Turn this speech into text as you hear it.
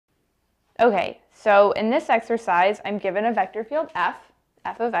Okay, so in this exercise, I'm given a vector field f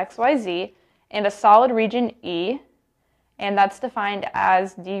of x, y, z, and a solid region E, and that's defined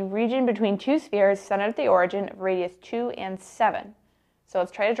as the region between two spheres centered at the origin of radius 2 and 7. So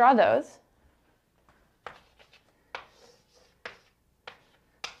let's try to draw those.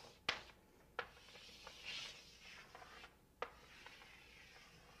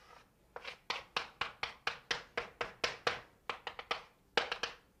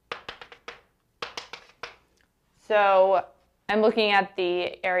 So I'm looking at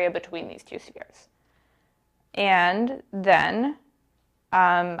the area between these two spheres. And then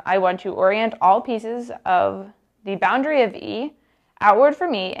I want to orient all pieces of the boundary of E outward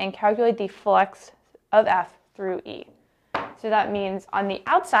from E and calculate the flux of F through E. So that means on the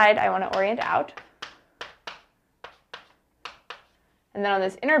outside, I want to orient out. And then on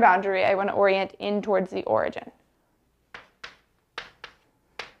this inner boundary, I want to orient in towards the origin.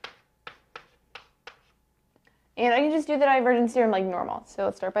 And I can just do the divergence theorem like normal. So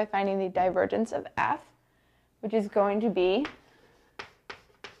let's start by finding the divergence of F, which is going to be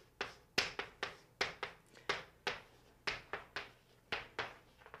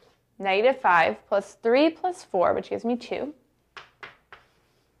 -5 plus 3 plus 4, which gives me 2.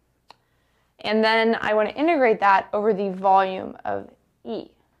 And then I want to integrate that over the volume of E.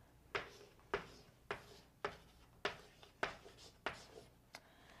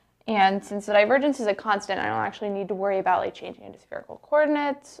 And since the divergence is a constant, I don't actually need to worry about like changing into spherical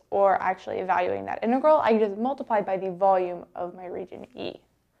coordinates or actually evaluating that integral. I can just multiply by the volume of my region E.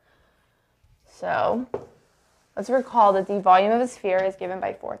 So let's recall that the volume of a sphere is given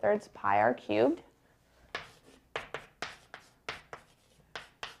by 4/3 pi r cubed.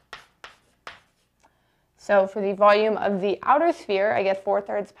 So for the volume of the outer sphere, I get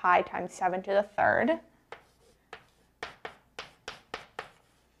 4/3 pi times 7 to the third.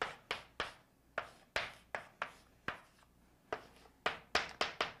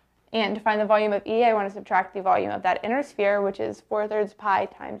 And to find the volume of E, I want to subtract the volume of that inner sphere, which is 4/3 pi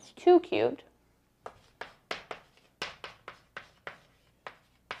times 2 cubed.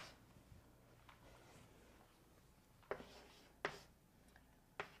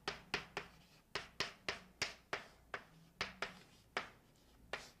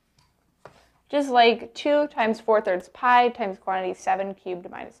 Just like 2 times 4/3 pi times quantity 7 cubed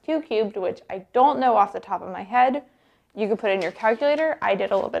minus 2 cubed, which I don't know off the top of my head. You could put in your calculator. I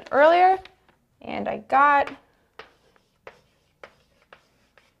did a little bit earlier, and I got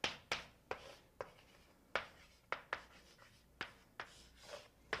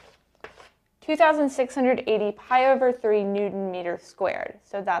 2,680 pi over 3 Newton meters squared.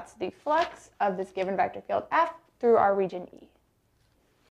 So that's the flux of this given vector field F through our region E.